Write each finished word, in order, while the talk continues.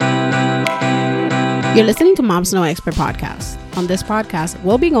You're listening to Moms No Expert Podcast. On this podcast,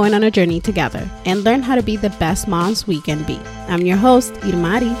 we'll be going on a journey together and learn how to be the best moms we can be. I'm your host,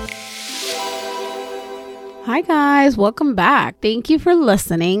 Irmari. Hi guys, welcome back. Thank you for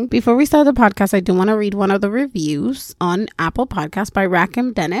listening. Before we start the podcast, I do want to read one of the reviews on Apple Podcasts by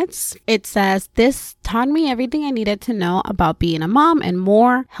Rakim Dennis. It says, "This taught me everything I needed to know about being a mom and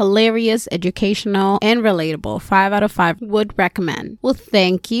more. Hilarious, educational, and relatable. 5 out of 5 would recommend." Well,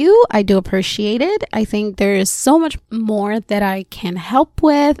 thank you. I do appreciate it. I think there is so much more that I can help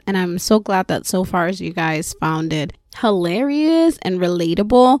with, and I'm so glad that so far as you guys found it hilarious and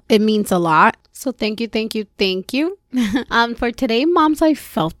relatable. It means a lot. So thank you. For today, moms, I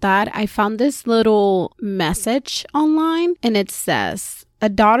felt that I found this little message online, and it says, "A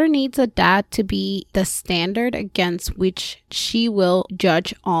daughter needs a dad to be the standard against which she will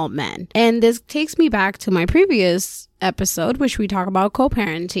judge all men." And this takes me back to my previous episode, which we talk about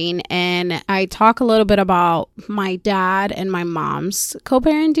co-parenting, and I talk a little bit about my dad and my mom's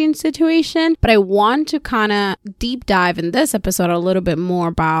co-parenting situation, but I want to kind of deep dive in this episode a little bit more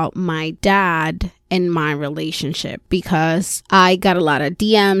about my dad and my relationship, because I got a lot of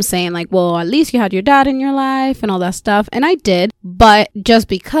DMs saying like, well, at least you had your dad in your life and all that stuff, and I did, but just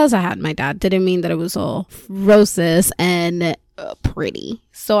because I had my dad didn't mean that it was all roses and pretty.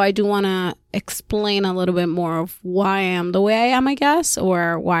 So I do want to explain a little bit more of why I am the way I am, I guess,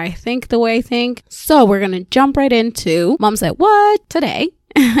 or why I think the way I think. So we're going to jump right into Mom Said What today.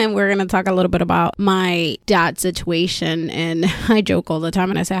 And we're going to talk a little bit about my dad situation. And I joke all the time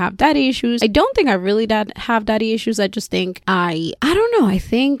when I say I have daddy issues. I don't think I really have daddy issues. I just think I don't know. I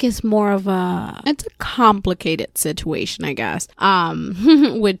think it's more of it's a complicated situation, I guess.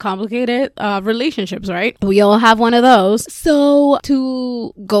 With complicated relationships, right? We all have one of those. So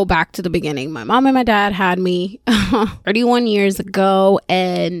to go back to the beginning, my mom and my dad had me 31 years ago.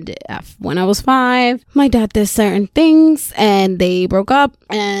 And when I was 5, my dad did certain things and they broke up.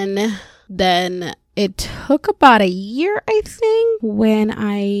 And then it took about a year, I think, when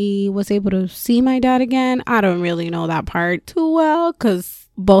I was able to see my dad again. I don't really know that part too well because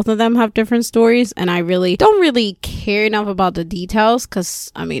both of them have different stories, and I really don't really care enough about the details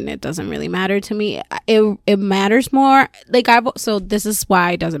because, I mean, it doesn't really matter to me. It matters more. So this is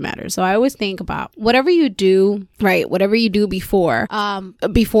why it doesn't matter. So I always think about whatever you do, right? Whatever you do before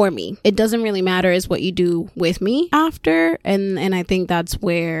me, it doesn't really matter is what you do with me after. And I think that's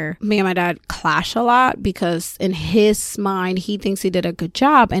where me and my dad clash a lot, because in his mind, he thinks he did a good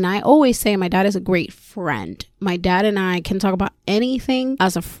job. And I always say my dad is a great friend. My dad and I can talk about anything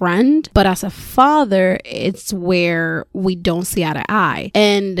as a friend, but as a father, it's where we don't see eye to eye.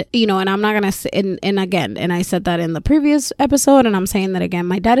 And, you know, and I'm not going to say, and again, and I said that in the previous episode, and I'm saying that again,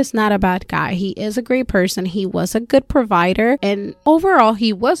 my dad is not a bad guy. He is a great person. He was a good provider, and overall,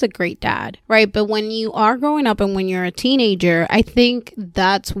 he was a great dad, right? But when you are growing up and when you're a teenager, I think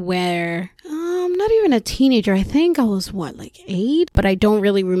that's where... not even a teenager. I think I was 8, but I don't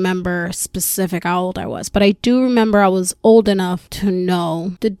really remember specific how old I was. But I do remember I was old enough to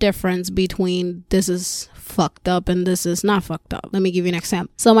know the difference between this is fucked up and this is not fucked up. Let me give you an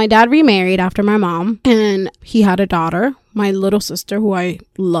example. So my dad remarried after my mom, and he had a daughter, my little sister, who I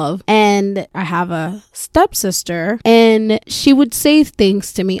love, and I have a stepsister, and she would say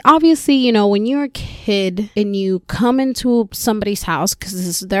things to me. Obviously, you know, when you're a kid and you come into somebody's house, because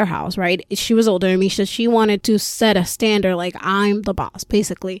this is their house, right? She was older than me, so she wanted to set a standard, like I'm the boss,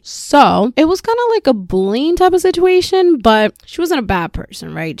 basically. So it was kind of like a bullying type of situation, but she wasn't a bad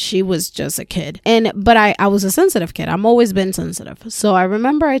person, right? She was just a kid. But I was a sensitive kid. I've always been sensitive. So I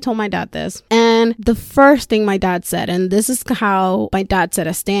remember I told my dad this, and the first thing my dad said, and this is how my dad set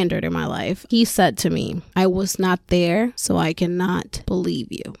a standard in my life. He said to me, "I was not there, so I cannot believe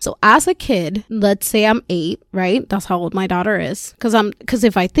you." So as a kid, let's say I'm 8, right? That's how old my daughter is. Because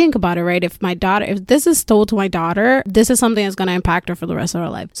if I think about it, right? If this is told to my daughter, this is something that's going to impact her for the rest of her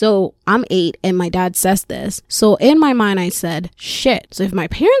life. So I'm 8 and my dad says this. So in my mind, I said, shit. So if my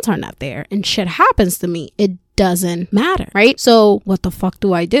parents are not there and shit happens to me, it doesn't matter, right? So what the fuck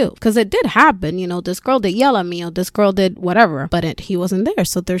do I do? Because it did happen, you know, this girl did yell at me or this girl did whatever, but he wasn't there,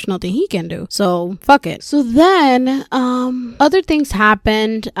 so there's nothing he can do. So fuck it. So then other things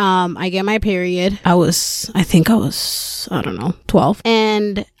happened. I get my period. I think I was, I don't know, 12,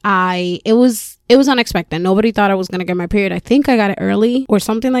 and it was unexpected. Nobody thought I was going to get my period. I think I got it early or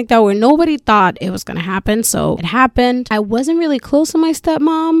something like that, where nobody thought it was going to happen. So it happened. I wasn't really close to my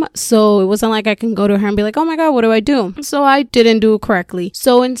stepmom, so it wasn't like I can go to her and be like, oh my God, what do I do? So I didn't do it correctly.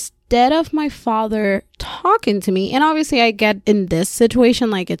 So instead of my father talking to me, and obviously I get in this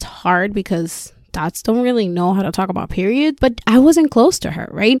situation, like it's hard because dads don't really know how to talk about periods, but I wasn't close to her,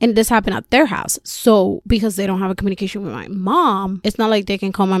 right? And this happened at their house. So because they don't have a communication with my mom, it's not like they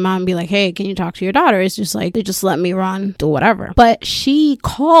can call my mom and be like, hey, can you talk to your daughter? It's just like, they just let me run, do whatever. But she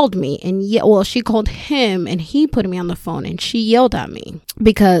called me and she called him and he put me on the phone and she yelled at me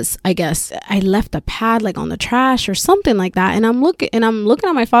because I guess I left a pad like on the trash or something like that. And I'm looking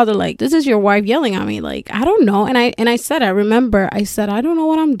at my father like, this is your wife yelling at me. Like, I don't know. And I said, I don't know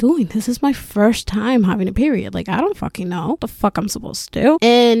what I'm doing. This is my first time having a period. Like, I don't fucking know what the fuck I'm supposed to do.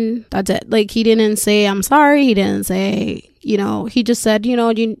 And that's it. Like, he didn't say I'm sorry. He didn't say, he just said,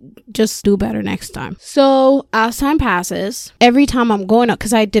 you just do better next time. So as time passes, every time I'm going up,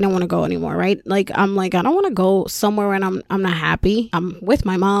 because I didn't want to go anymore, right? Like, I'm like, I don't want to go somewhere when I'm not happy. I'm with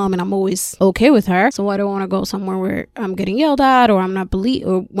my mom and I'm always okay with her. So I don't want to go somewhere where I'm getting yelled at or I'm not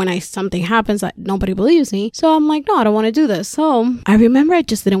or when something happens that nobody believes me. So I'm like, no, I don't want to do this. So I remember I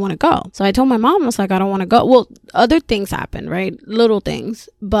just didn't want to go. So I told my mom, I was like, I don't want to go. Well, other things happen, right? Little things.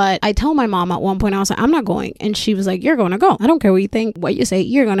 But I told my mom at one point, I was like, I'm not going. And she was like, you're going to go. I don't care what you think, what you say,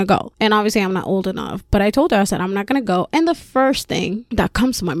 you're gonna go. And obviously I'm not old enough, but I told her, I said, I'm not gonna go. And the first thing that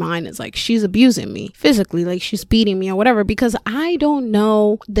comes to my mind is like, she's abusing me physically, like she's beating me or whatever, because I don't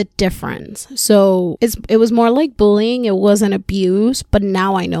know the difference. So it was more like bullying. It wasn't abuse, but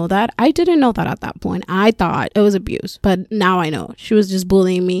now I know that. I didn't know that at that point. I thought it was abuse, but now I know she was just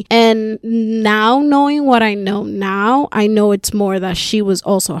bullying me. And now knowing what I know now, I know it's more that she was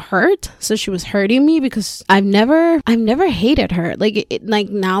also hurt. So she was hurting me because I've never hated her. Like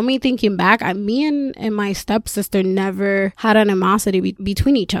now me thinking back, me and my stepsister never had animosity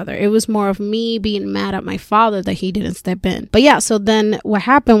between each other. It was more of me being mad at my father that he didn't step in. But yeah, so then what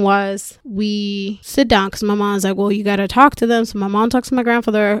happened was we sit down because my mom's like, well, you gotta talk to them. So my mom talks to my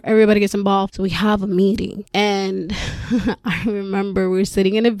grandfather, everybody gets involved. So we have a meeting and I remember we were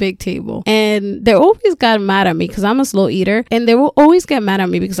sitting in a big table and they always got mad at me because I'm a slow eater, and they will always get mad at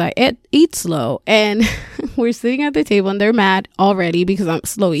me because I eat slow. And we're sitting at the table and they're mad already because I'm a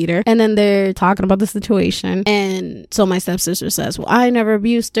slow eater, and then they're talking about the situation. And so my stepsister says, well, I never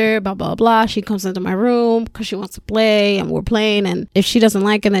abused her, blah blah blah. She comes into my room because she wants to play and we're playing, and if she doesn't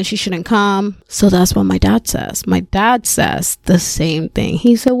like it, then she shouldn't come. So that's what my dad says. My dad says the same thing.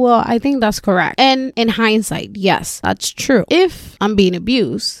 He said, well, I think that's correct. And in hindsight, yes, that's true. If I'm being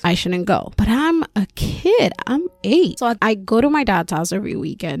abused, I shouldn't go. But I'm a kid. I'm 8. So I go to my dad's house every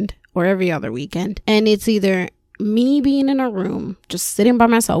weekend or every other weekend, and it's either me being in a room just sitting by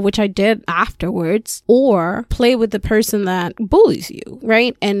myself, which I did afterwards, or play with the person that bullies you,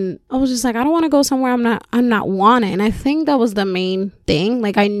 right? And I was just like, I don't want to go somewhere I'm not wanted. And I think that was the main thing.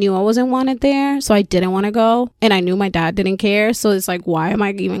 Like, I knew I wasn't wanted there, so I didn't want to go, and I knew my dad didn't care. So it's like, why am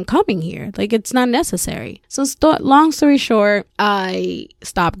I even coming here? Like, it's not necessary. So long story short, I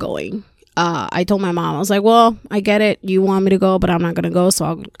stopped going. I told my mom, I was like, well, I get it, you want me to go, but I'm not gonna go,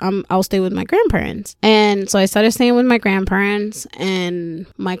 so I'll stay with my grandparents. And so I started staying with my grandparents and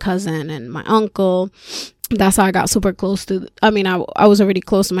my cousin and my uncle. That's how I got super close to, I was already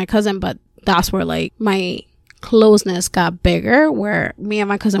close to my cousin, but that's where like my closeness got bigger, where me and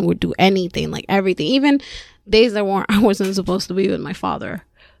my cousin would do anything, like everything, even days that I wasn't supposed to be with my father,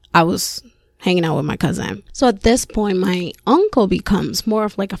 I was hanging out with my cousin. So at this point, my uncle becomes more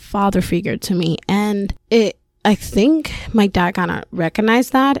of like a father figure to me. And I think my dad kind of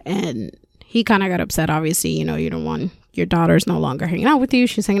recognized that, and he kind of got upset. Obviously, you don't want your daughter's no longer hanging out with you.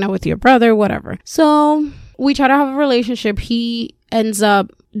 She's hanging out with your brother, whatever. So we try to have a relationship. He ends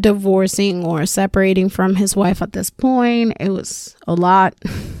up divorcing or separating from his wife at this point. It was a lot.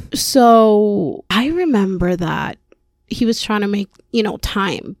 So I remember that he was trying to make,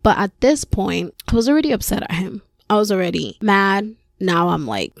 time. But at this point, I was already upset at him. I was already mad. Now I'm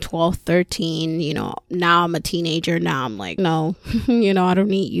like 12, 13, now I'm a teenager. Now I'm like, no, I don't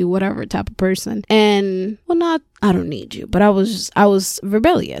need you, whatever type of person. And I don't need you, but I was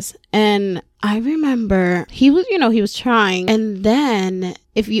rebellious. And I remember he was trying. And then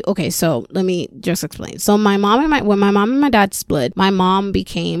so let me just explain. So when my mom and my dad split, my mom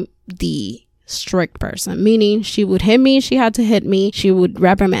became the strict person, meaning she would hit me, she had to hit me, she would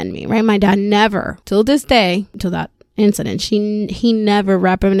reprimand me, right? My dad never, till this day, till that incident, he never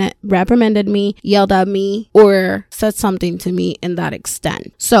reprimanded me, yelled at me, or said something to me in that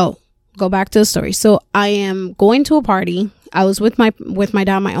extent. So go back to the story. So I am going to a party. I was with my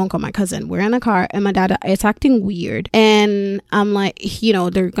dad, my uncle, my cousin. We're in the car, and my dad is acting weird. And I'm like,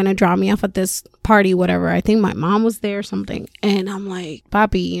 they're gonna drop me off at this party, whatever. I think my mom was there or something. And I'm like,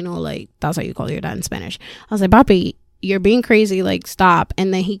 papi, like that's how you call your dad in Spanish. I was like, papi, you're being crazy, like stop.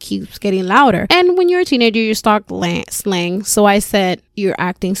 And then he keeps getting louder. And when you're a teenager, you start slang. So I said, you're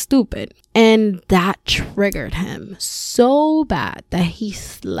acting stupid. And that triggered him so bad that he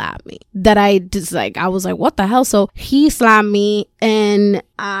slapped me. That I was like, what the hell? So he slapped me and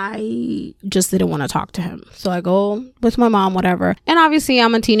I just didn't want to talk to him. So I go with my mom, whatever. And obviously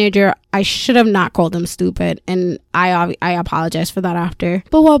I'm a teenager. I should have not called him stupid. And I apologize for that after.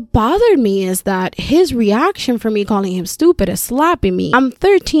 But what bothered me is that his reaction for me calling him stupid is slapping me. I'm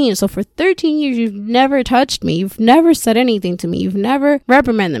 13. So for 13 years, you've never touched me. You've never said anything to me. You've never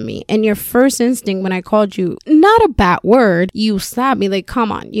reprimanded me. And your first instinct when I called you, not a bad word, you slapped me. Like,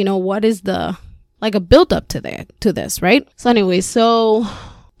 come on, what is the, like, a build up to this, right? So anyway, so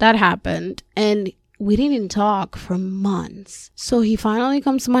that happened and we didn't talk for months. So he finally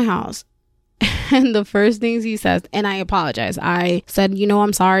comes to my house. And the first things he says, and I apologize. I said,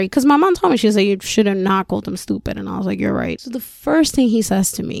 I'm sorry. Because my mom told me, she said, you should have not called him stupid. And I was like, you're right. So the first thing he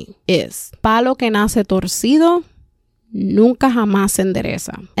says to me is, palo que nace torcido, nunca jamás se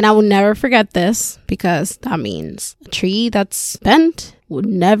endereza. And I will never forget this because that means a tree that's bent would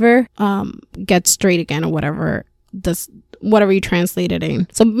never get straight again, or whatever you translate it in.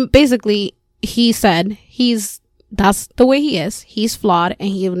 So basically, he said that's the way he is. He's flawed and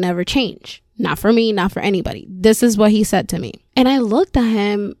he'll never change. Not for me, not for anybody. This is what he said to me. And I looked at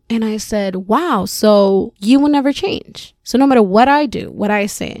him and I said, wow, so you will never change. So no matter what I do, what I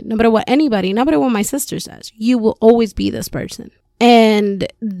say, no matter what anybody, no matter what my sister says, you will always be this person. And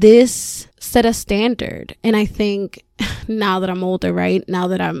this set a standard. And I think now that I'm older, right?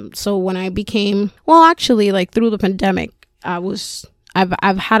 When I became, actually, like through the pandemic,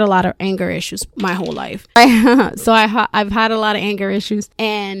 I've had a lot of anger issues my whole life. I've had a lot of anger issues.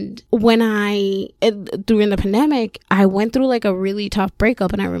 And during the pandemic, I went through like a really tough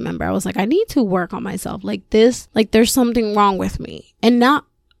breakup. And I remember I was like, I need to work on myself like this. Like there's something wrong with me, and not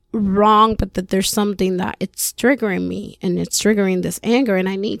wrong, but that there's something that it's triggering me and it's triggering this anger, and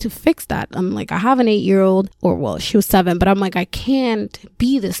I need to fix that. I'm like, I have an 8-year-old, she was 7, but I'm like, I can't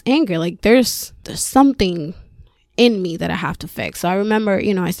be this anger. Like there's something in me that I have to fix. So I remember,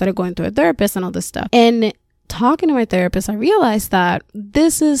 I started going to a therapist and all this stuff. And talking to my therapist, I realized that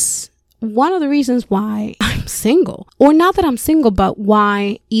this is one of the reasons why I'm single. Or not that I'm single, but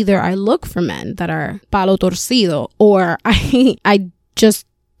why either I look for men that are palo torcido, or I just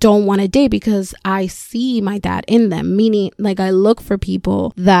don't want to date because I see my dad in them. Meaning, like, I look for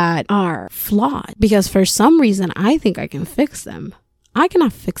people that are flawed because for some reason I think I can fix them. I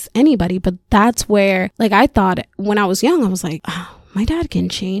cannot fix anybody, but that's where, like, I thought when I was young, I was like, oh, my dad can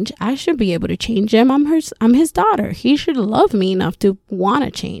change. I should be able to change him. I'm his daughter. He should love me enough to want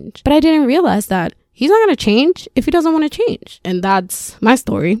to change. But I didn't realize that he's not going to change if he doesn't want to change. And that's my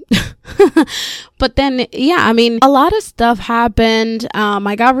story. But then, a lot of stuff happened.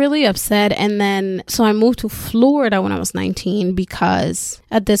 I got really upset. And then, so I moved to Florida when I was 19 because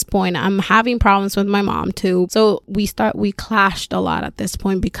at this point, I'm having problems with my mom too. So we clashed a lot at this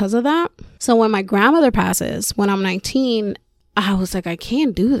point because of that. So when my grandmother passes, when I'm 19, I was like, I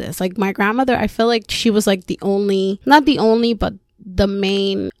can't do this. Like my grandmother, I feel like she was like not the only, but the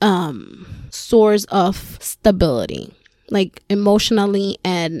main source of stability, like emotionally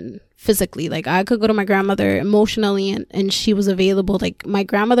and physically. Like I could go to my grandmother emotionally and she was available. Like my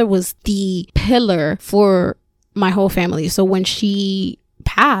grandmother was the pillar for my whole family. So when she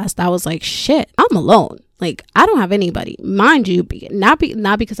passed, I was like, shit, I'm alone. Like I don't have anybody, mind you, not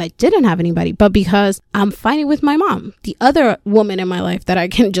because I didn't have anybody, but because I'm fighting with my mom, the other woman in my life that I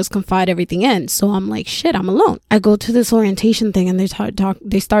can just confide everything in. So I'm like, shit, I'm alone. I go to this orientation thing and they start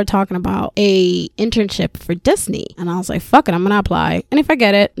talking about a internship for Disney. And I was like, fuck it, I'm going to apply. And if I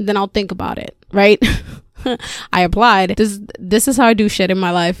get it, then I'll think about it. Right. I applied. This is how I do shit in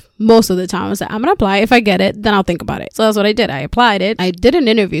my life most of the time. I was like, I'm gonna apply. If I get it, then I'll think about it. So that's what I did. I applied it. I did an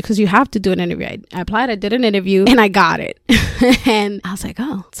interview because you have to do an interview. I applied, I did an interview, and I got it. And I was like,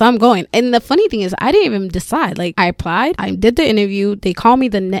 oh, so I'm going. And the funny thing is, I didn't even decide. Like I applied, I did the interview. They called me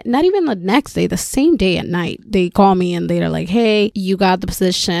not even the next day, the same day at night. They call me and they're like, hey, you got the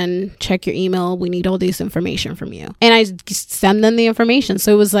position. Check your email. We need all this information from you. And I send them the information.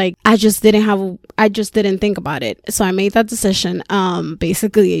 So it was like, I just didn't think about it. So I made that decision.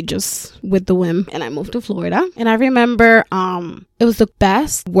 Basically just with the whim, and I moved to Florida. And I remember it was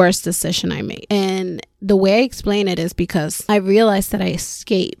the worst decision I made. And the way I explain it is because I realized that I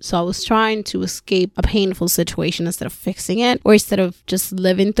escaped. So I was trying to escape a painful situation instead of fixing it, or instead of just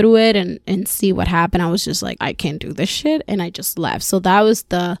living through it and see what happened. I was just like, I can't do this shit. And I just left. So that was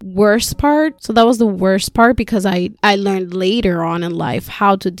the worst part. Because I learned later on in life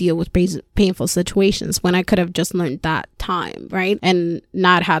how to deal with painful situations when I could have just learned that time, right? And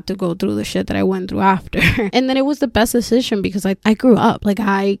not have to go through the shit that I went through after. And then it was the best decision because I grew up. Like,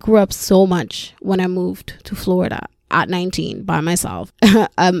 I grew up so much when I moved to Florida at 19 by myself.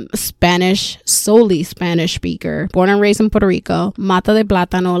 I'm solely Spanish speaker, born and raised in Puerto Rico, mata de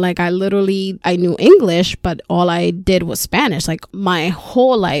plátano. Like, I knew English, but all I did was Spanish. Like, my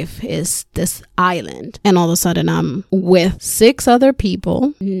whole life is this island. And all of a sudden I'm with 6 other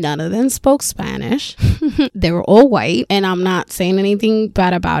people. None of them spoke Spanish. They were all white, and I'm not saying anything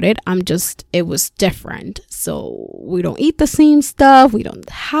bad about it. It was different. So we don't eat the same stuff. We don't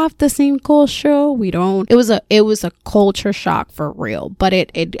have the same culture. It was a culture shock for real, but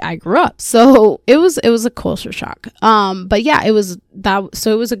I grew up, so it was a culture shock. But yeah, it was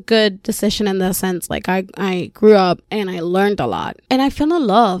a good decision in the sense, like, I grew up and I learned a lot, and I fell in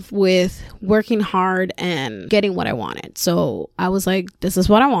love with working hard and getting what I wanted. So I was like, this is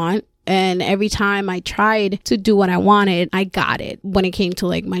what I want. And every time I tried to do what I wanted, I got it when it came to,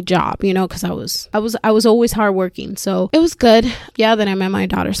 like, my job, you know, because I was always hardworking. So it was good. Yeah, then I met my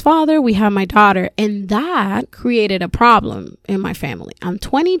daughter's father. We had my daughter, and that created a problem in my family. I'm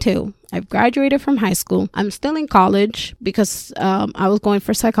 22. I've graduated from high school. I'm still in college because I was going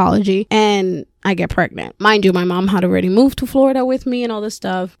for psychology, and I get pregnant. Mind you, my mom had already moved to Florida with me and all this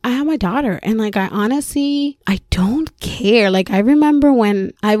stuff. I have my daughter, and, like, I don't care. Like, I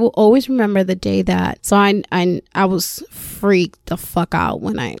will always remember the day that, so I was freaked the fuck out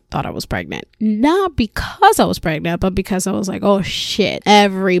when I thought I was pregnant. Not because I was pregnant, but because I was like, oh shit,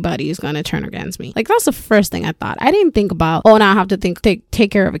 everybody's gonna turn against me. Like, that's the first thing I thought. I didn't think about, oh, now I have to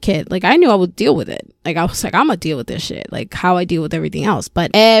take care of a kid. Like, I knew I would deal with it. Like, I was like, I'm gonna deal with this shit, like how I deal with everything else.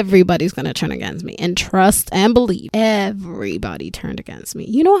 But everybody's gonna turn against me. And trust and believe, everybody turned against me.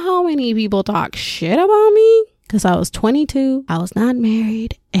 You know how many people talk shit about me? Because I was 22, I was not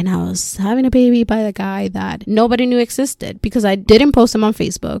married, and I was having a baby by the guy that nobody knew existed, because I didn't post him on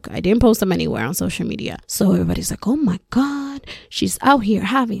Facebook. I didn't post him anywhere on social media. So everybody's like, oh my God, she's out here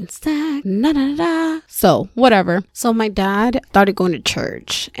having sex. Nah, nah, nah. So whatever. So my dad started going to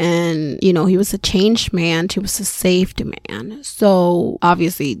church, and, you know, he was a changed man. He was a saved man. So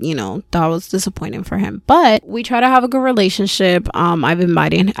obviously, you know, that was disappointing for him. But we try to have a good relationship. I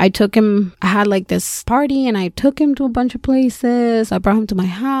had like this party, and I took him to a bunch of places. I brought him to my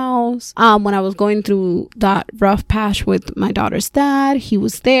house. When I was going through that rough patch with my daughter's dad, he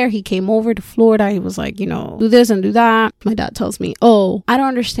was there. He came over to Florida. He was like, you know, do this and do that. My dad tells me, oh, I don't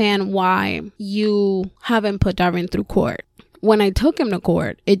understand why you haven't put Darwin through court. When I took him to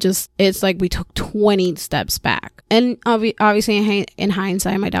court, it's like we took 20 steps back. And obviously in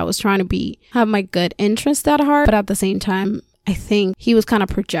hindsight, my dad was trying to have my good interest at heart, but at the same time, I think he was kind of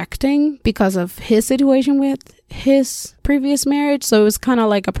projecting because of his situation with his previous marriage. So it was kind of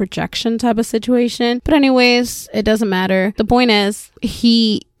like a projection type of situation. But anyways, it doesn't matter. The point is,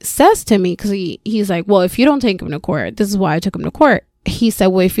 he says to me, because he's like, well, if you don't take him to court, this is why I took him to court. He said,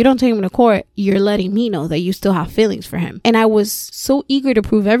 well, if you don't take him to court, you're letting me know that you still have feelings for him. And I was so eager to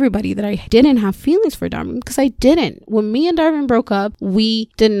prove everybody that I didn't have feelings for Darwin, because I didn't. When me and Darwin broke up, we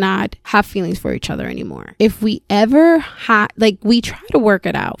did not have feelings for each other anymore. If we ever had, like, we tried to work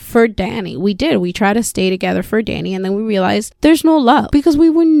it out for Danny. We did. We tried to stay together for Danny, and then we realized there's no love, because we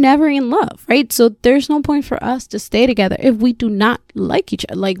were never in love, right? So there's no point for us to stay together if we do not like each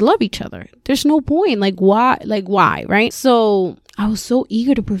other, like love each other. There's no point. Like, why, right? So I was so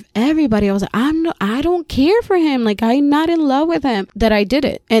eager to prove everybody. I was like, I don't care for him. Like, I'm not in love with him, that I did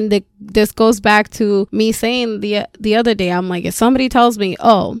it. And this goes back to me saying the other day, I'm like, if somebody tells me,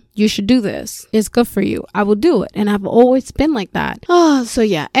 oh, you should do this, it's good for you, I will do it. And I've always been like that. Oh, so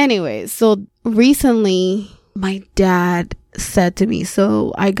yeah. Anyways, so recently my dad said to me,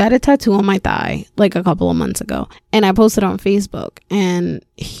 so I got a tattoo on my thigh like a couple of months ago, and I posted on Facebook, and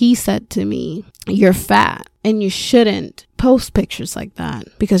he said to me, you're fat and you shouldn't post pictures like that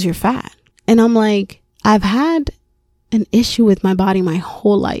because you're fat. And I'm like, I've had an issue with my body my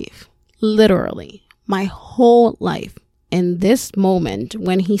whole life, literally my whole life. And this moment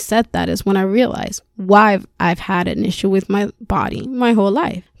when he said that is when I realized why I've had an issue with my body my whole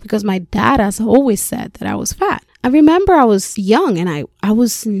life, because my dad has always said that I was fat. I remember I was young and I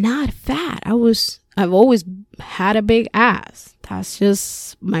was not fat. I've always had a big ass. That's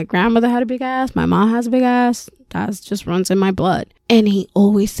just, my grandmother had a big ass. My mom has a big ass. That just runs in my blood. And he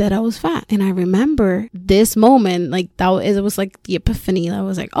always said I was fat. And I remember this moment, like it was like the epiphany. I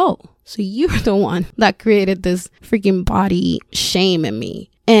was like, oh, so you're the one that created this freaking body shame in me.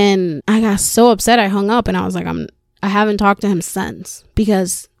 And I got so upset. I hung up and I was like, I haven't talked to him since,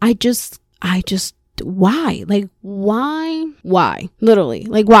 because I just why? Like, why? Literally,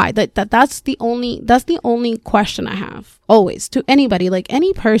 like, why? That's the only question I have always to anybody, like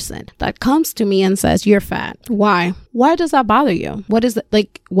any person that comes to me and says you're fat. Why does that bother you? What is it,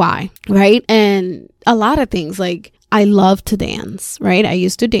 like, why? Right? And a lot of things, like, I love to dance, right? I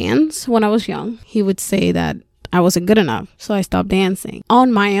used to dance when I was young. He would say that I wasn't good enough, so I stopped dancing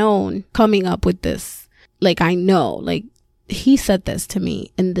on my own, coming up with this. Like, I know, like, he said this to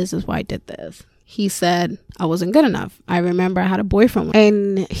me, and this is why I did this. He said I wasn't good enough. I remember I had a boyfriend,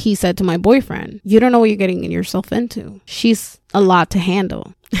 and he said to my boyfriend, you don't know what you're getting yourself into. She's a lot to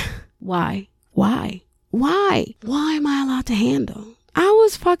handle. Why am I allowed to handle? I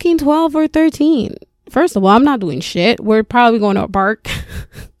was fucking 12 or 13. First of all, I'm not doing shit. We're probably going to a park,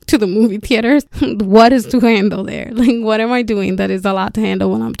 to the movie theaters. What is to handle there? Like, what am I doing that is a lot to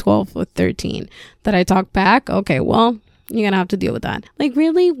handle when I'm 12 or 13? That I talk back? Okay, well, you're gonna have to deal with that. Like,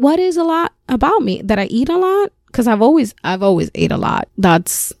 really, what is a lot about me? That I eat a lot? Because I've always ate a lot.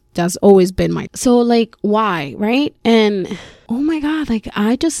 That's always been so, like, why? Right? And oh my God, like,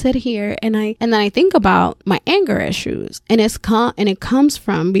 I just sit here and then I think about my anger issues, and it comes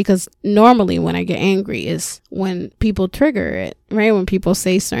from, because normally when I get angry is when people trigger it, right? When people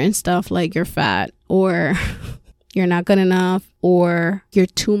say certain stuff like you're fat, or you're not good enough, or you're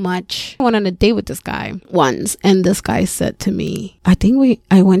too much. I went on a date with this guy once, and this guy said to me,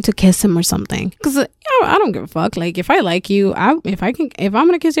 I went to kiss him or something, because I don't give a fuck. Like, if I like you, if I'm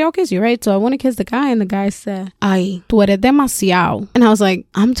gonna kiss you, I'll kiss you, right? So I want to kiss the guy, and the guy said, ay, tú eres demasiado. And I was like,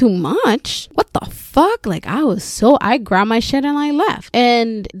 I'm too much? What the fuck? Like, I grabbed my shit and I left.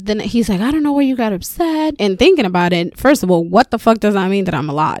 And then he's like, I don't know why you got upset. And thinking about it, first of all, what the fuck does that mean that I'm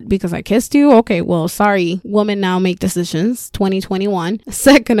a lot? Because I kissed you? Okay, well, sorry, women now make decisions, 2021.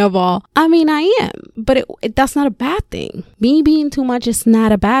 Second of all, I mean, I am, but that's not a bad thing. Me being too much is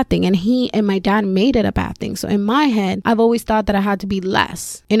not a bad thing. And he and my dad made it a bad thing. So in my head, I've always thought that I had to be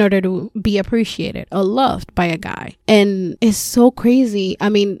less in order to be appreciated or loved by a guy. And it's so crazy. I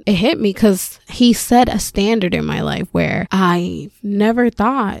mean, it hit me because he set a standard in my life where I never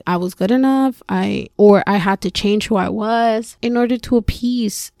thought I was good enough. I had to change who I was in order to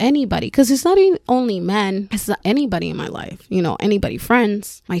appease anybody. Because it's not only men, it's not anybody in my life, anybody,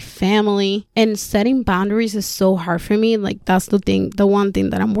 friends, my family. And setting boundaries is so hard for me. Like, that's the one thing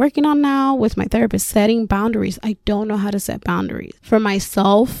that I'm working on now with my therapist, setting boundaries. I don't know how to set boundaries for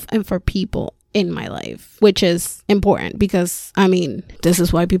myself and for people in my life, which is important, because I mean, this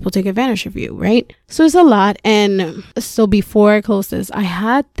is why people take advantage of you, right? So it's a lot. And so before I close this, I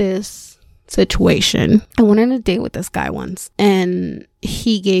had this situation. I went on a date with this guy once, and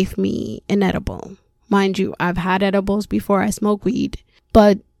he gave me an edible. Mind you, I've had edibles before. I smoke weed,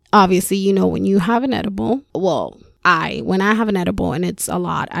 but obviously, when you have an edible, when I have an edible and it's a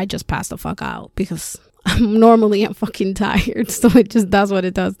lot, I just pass the fuck out, because I'm fucking tired. So that's what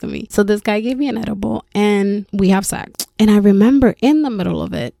it does to me. So this guy gave me an edible and we have sex. And I remember in the middle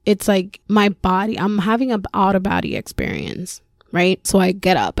of it, it's like my body, I'm having an out of body experience, right? So I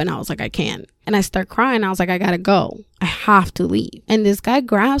get up and I was like, I can't. And I start crying. I was like, I gotta go. I have to leave. And this guy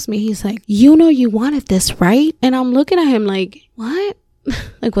grabs me. He's like, you wanted this, right? And I'm looking at him like, what?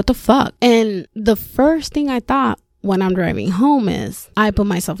 Like, what the fuck? And the first thing I thought when I'm driving home is, I put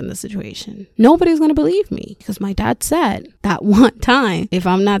myself in this situation. Nobody's going to believe me, because my dad said that one time, if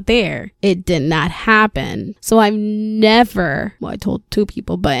I'm not there, it did not happen. So I've never, I told 2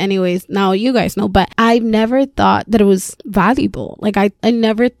 people, but anyways, now you guys know, but I've never thought that it was valuable. Like, I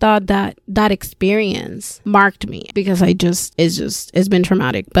never thought that experience marked me, because it's been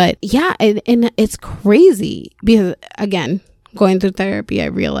traumatic. But yeah, and it's crazy, because again, going through therapy, I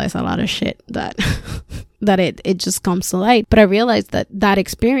realized a lot of shit that it just comes to light. But I realized that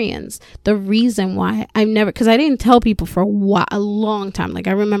experience, the reason why because I didn't tell people for a long time. Like,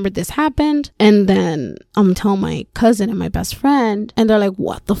 I remember this happened, and then I'm telling my cousin and my best friend, and they're like,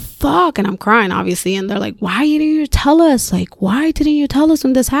 what the fuck? And I'm crying, obviously. And they're like, why didn't you tell us? Like, why didn't you tell us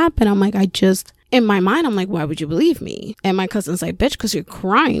when this happened? I'm like, in my mind, I'm like, why would you believe me? And my cousin's like, bitch, because you're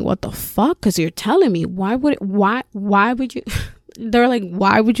crying. What the fuck? Because you're telling me. Why would you? They're like,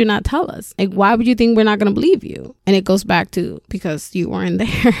 why would you not tell us? Like, why would you think we're not going to believe you? And it goes back to, because you weren't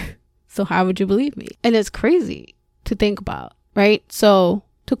there. So how would you believe me? And it's crazy to think about, right? So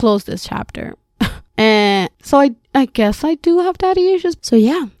to close this chapter, and So I guess I do have daddy issues. So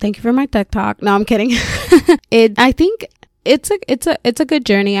yeah, thank you for my TED Talk. No, I'm kidding. I think it's a good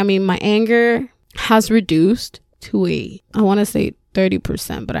journey. I mean, my anger has reduced to I want to say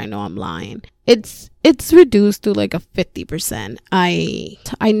 30%, but I know I'm lying. It's reduced to like a 50%.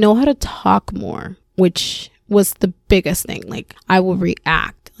 I know how to talk more, which was the biggest thing. Like, I would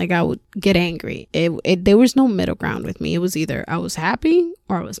react, like I would get angry. There was no middle ground with me. It was either I was happy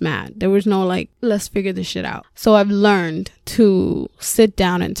or I was mad. There was no like, let's figure this shit out. So I've learned to sit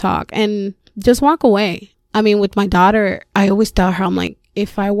down and talk and just walk away. I mean, with my daughter, I always tell her, I'm like,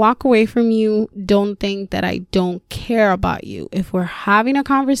 if I walk away from you, don't think that I don't care about you. If we're having a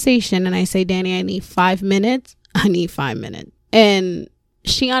conversation and I say, Danny, I need 5 minutes, I need 5 minutes. And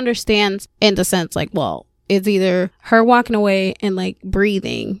she understands in the sense like, well, it's either her walking away and like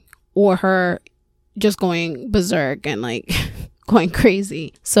breathing or her just going berserk and like going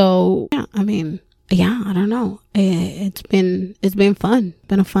crazy. So yeah, I mean, yeah, I don't know. It's been fun.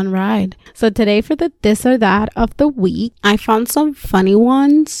 Been a fun ride. So today for the this or that of the week, I found some funny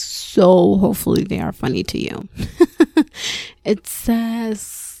ones. So hopefully they are funny to you. It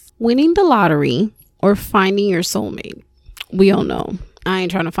says winning the lottery or finding your soulmate. We all know I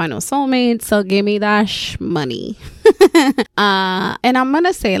ain't trying to find no soulmate, so give me that money. And I'm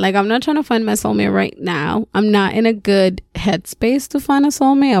gonna say, like, I'm not trying to find my soulmate right now. I'm not in a good headspace to find a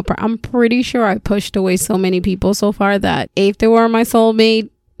soulmate. I'm pretty sure I pushed away so many people so far that if they were my soulmate,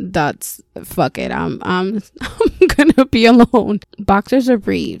 that's fuck it. I'm gonna be alone. Boxers or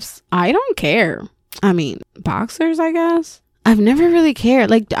briefs? I don't care. I mean, boxers, I guess. I've never really cared.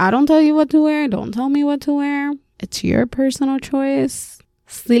 Like, I don't tell you what to wear. Don't tell me what to wear. It's your personal choice.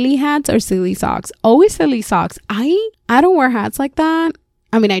 Silly hats or silly socks? Always silly socks. I don't wear hats like that.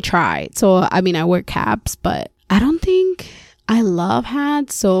 I mean, I try. So, I mean, I wear caps, but I don't think I love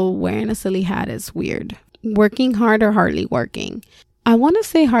hats. So wearing a silly hat is weird. Working hard or hardly working? I want to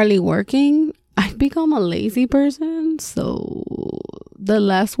say hardly working. I've become a lazy person. So the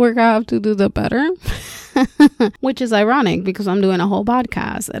less work I have to do, the better. Which is ironic because I'm doing a whole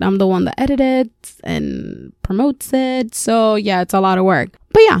podcast and I'm the one that edits and promotes it. So yeah, it's a lot of work.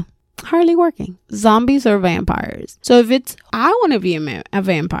 But yeah, hardly working. Zombies or vampires? So if it's, I want to be a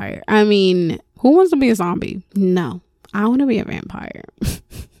vampire. I mean, who wants to be a zombie? No, I want to be a vampire.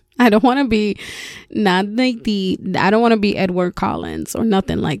 I don't want to be I don't want to be Edward Collins or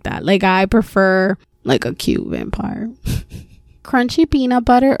nothing like that. Like, I prefer like a cute vampire. Crunchy peanut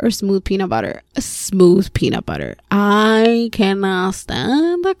butter or smooth peanut butter? Smooth peanut butter. I cannot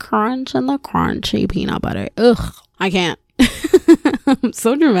stand the crunch and the crunchy peanut butter. Ugh, I can't. I'm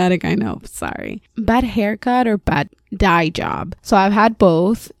so dramatic, I know. Sorry. Bad haircut or bad dye job? So I've had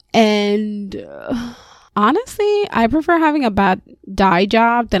both, and honestly, I prefer having a bad dye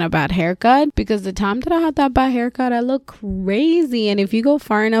job than a bad haircut, because the time that I had that bad haircut, I look crazy. And if you go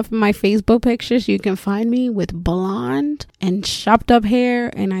far enough in my Facebook pictures, you can find me with blonde and chopped up hair,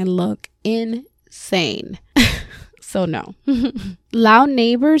 and I look insane. So no. Loud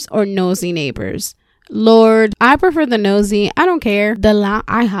neighbors or nosy neighbors? Lord, I prefer the nosy. I don't care.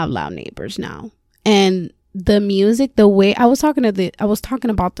 I have loud neighbors now. And the music, the way I was talking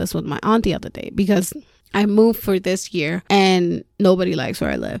about this with my aunt the other day, because I moved for this year and nobody likes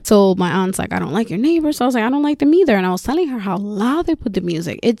where I live. So my aunt's like, I don't like your neighbors. So I was like, I don't like them either. And I was telling her how loud they put the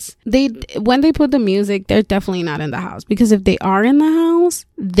music. When they put the music, they're definitely not in the house, because if they are in the house,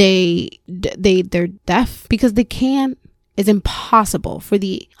 they're deaf, because they can't. It's impossible for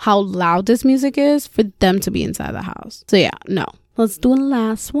how loud this music is for them to be inside the house. So yeah, no. Let's do the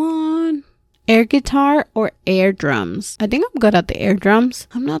last one. Air guitar or air drums? I think I'm good at the air drums.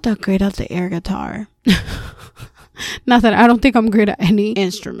 I'm not that great at the air guitar. Not that I don't think I'm great at any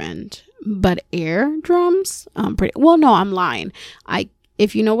instrument, but air drums, I'm pretty. Well, no, I'm lying.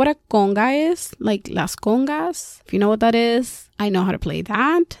 If you know what a conga is, like las congas, if you know what that is, I know how to play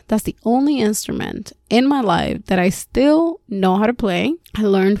that. That's the only instrument in my life that I still know how to play. I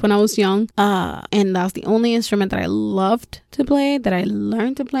learned when I was young, and that's the only instrument that I loved to play, that I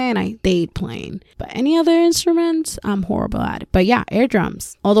learned to play, and I stayed playing. But any other instruments, I'm horrible at it. But yeah, air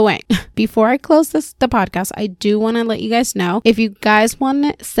drums all the way. Before I close the podcast, I do want to let you guys know, if you guys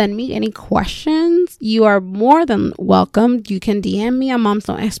want to send me any questions, you are more than welcome. You can DM me on Moms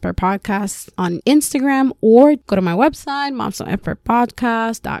No Expert Podcast on Instagram, or go to my website,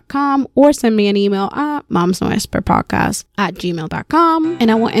 momsnoexpertpodcast.com, or send me an email at momsnoexpertpodcast@gmail.com,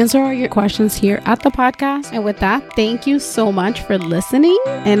 and I will answer all your questions here at the podcast. And with that, thank you so much for listening,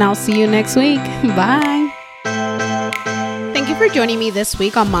 and I'll see you next week. Bye. Thank you for joining me this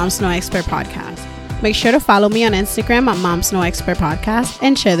week on Moms No Expert Podcast. Make sure to follow me on Instagram at Moms No Expert Podcast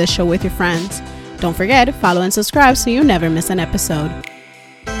and share this show with your friends. Don't forget, follow and subscribe so you never miss an episode.